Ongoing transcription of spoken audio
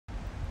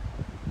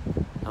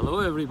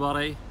Hello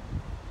everybody,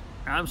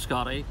 I'm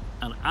Scotty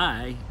and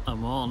I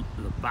am on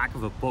the back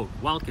of a boat.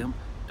 Welcome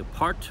to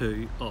part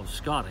 2 of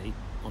Scotty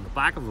on the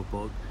back of a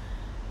boat,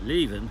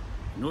 leaving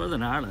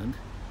Northern Ireland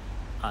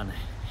and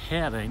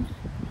heading,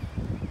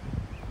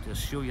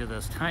 just show you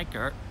this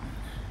tanker.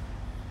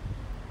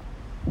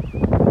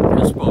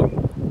 This boat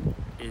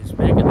is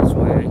making its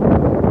way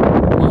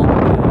all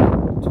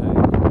the way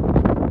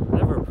to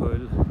Liverpool,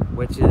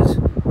 which is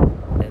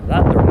in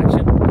that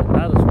direction, and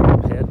that is where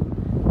I'm heading.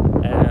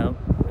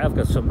 I've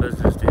got some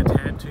business to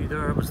attend to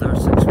there. I was there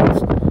 6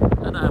 weeks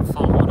and I'm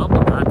following up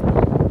on that,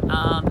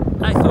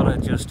 and I thought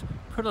I'd just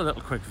put a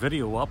little quick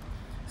video up,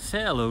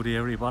 say hello to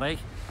everybody,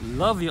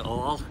 love you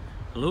all,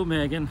 hello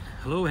Megan,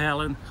 hello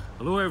Helen,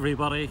 hello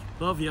everybody,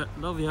 love you.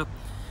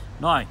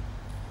 Now,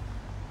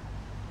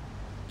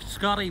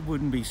 Scotty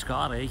wouldn't be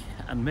Scotty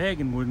and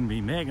Megan wouldn't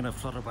be Megan of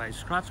Flutterby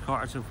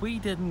Scratchcards if we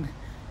didn't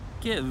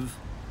give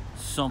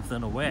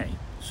something away.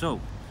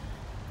 So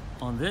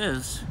on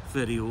this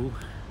video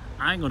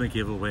I'm going to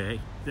give away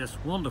this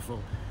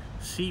wonderful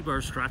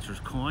Seabird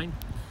Scratchers coin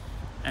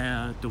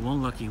to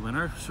one lucky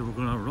winner. So we're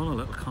going to run a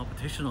little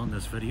competition on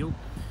this video,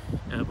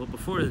 but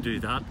before I do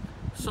that,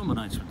 some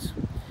announcements.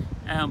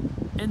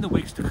 In the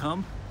weeks to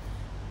come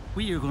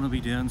we are going to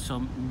be doing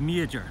some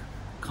major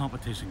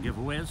competition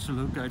giveaways, so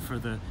look out for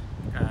the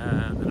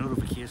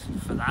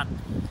notifications for that.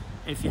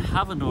 If you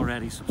haven't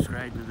already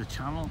subscribed to the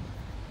channel,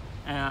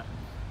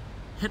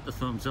 hit the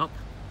thumbs up,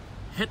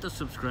 hit the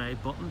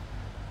subscribe button,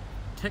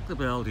 tick the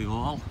bell to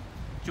all,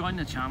 join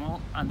the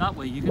channel, and that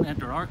way you can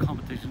enter our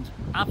competitions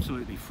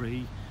absolutely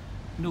free,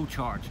 no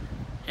charge.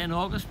 In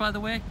August, by the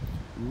way,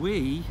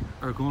 we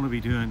are going to be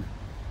doing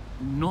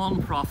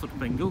non-profit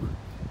bingo,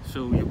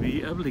 so you'll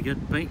be able to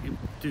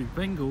do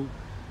bingo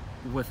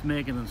with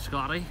Megan and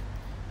Scotty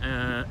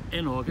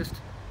in August.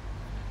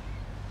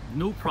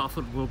 No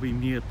profit will be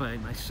made by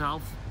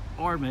myself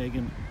or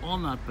Megan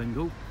on that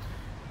bingo.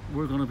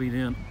 We're going to be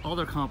doing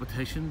other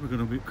competitions. We're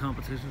going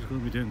to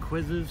be doing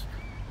quizzes,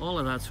 all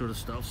of that sort of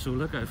stuff, so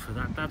look out for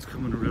that. That's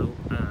coming real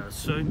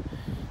soon.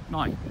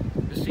 Now,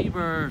 the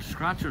Seabird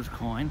Scratchers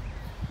coin,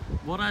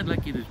 what I'd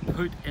like you to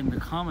put in the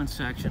comment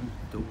section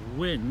to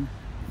win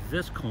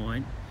this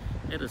coin,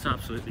 it is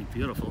absolutely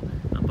beautiful.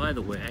 And by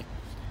the way,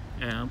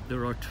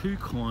 there are 2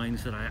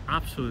 coins that I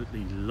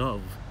absolutely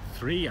love,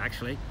 3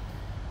 actually.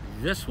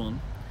 This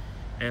one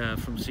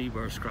from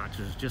Seabird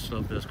Scratchers, just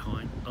love this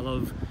coin. I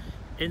love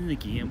in the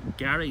game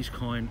Gary's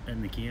coin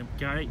in the game.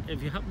 Gary,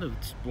 if you happen to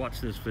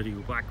watch this video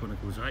back when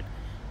it goes out,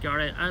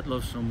 Gary, I'd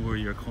love some more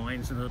of your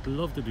coins, and I'd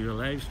love to do a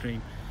live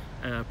stream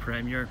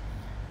premiere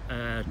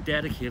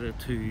dedicated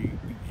to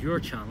your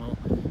channel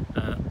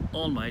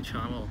on my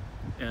channel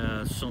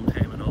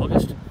sometime in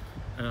August.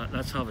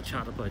 Let's have a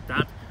chat about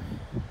that.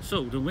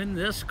 So to win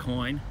this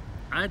coin,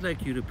 I'd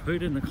like you to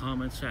put in the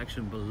comment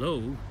section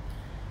below,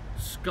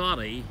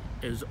 Scotty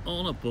is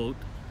on a boat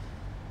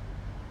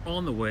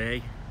on the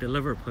way to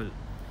Liverpool.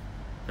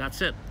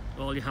 That's it.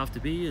 All you have to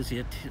be is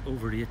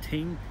over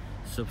 18,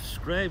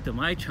 subscribe to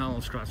my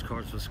channel Scratch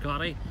Cards with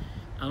Scotty,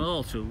 and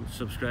also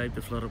subscribe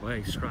to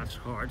Flutterby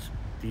Scratchcards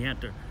to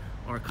enter.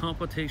 Our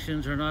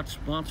competitions are not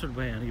sponsored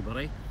by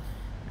anybody.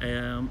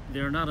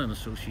 They're not in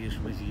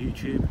association with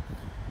YouTube.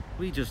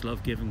 We just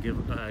love giving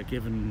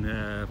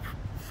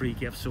free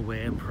gifts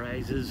away and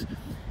prizes,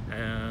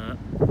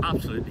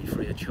 absolutely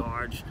free of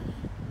charge.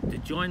 To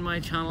join my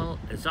channel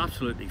is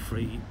absolutely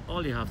free.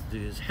 All you have to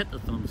do is hit the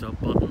thumbs up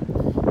button,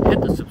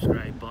 hit the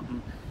subscribe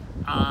button,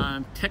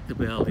 and tick the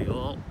bell to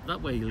all.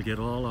 That way you'll get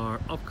all our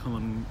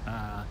upcoming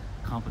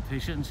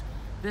competitions.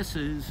 This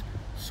is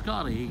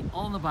Scotty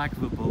on the back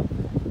of a boat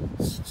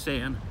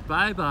saying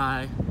bye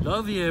bye,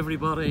 love you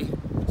everybody.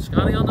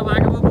 Scotty on the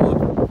back of a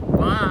boat,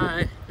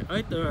 bye,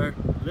 out there,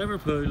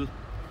 Liverpool,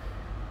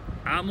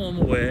 I'm on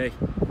my way,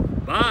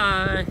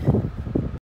 bye.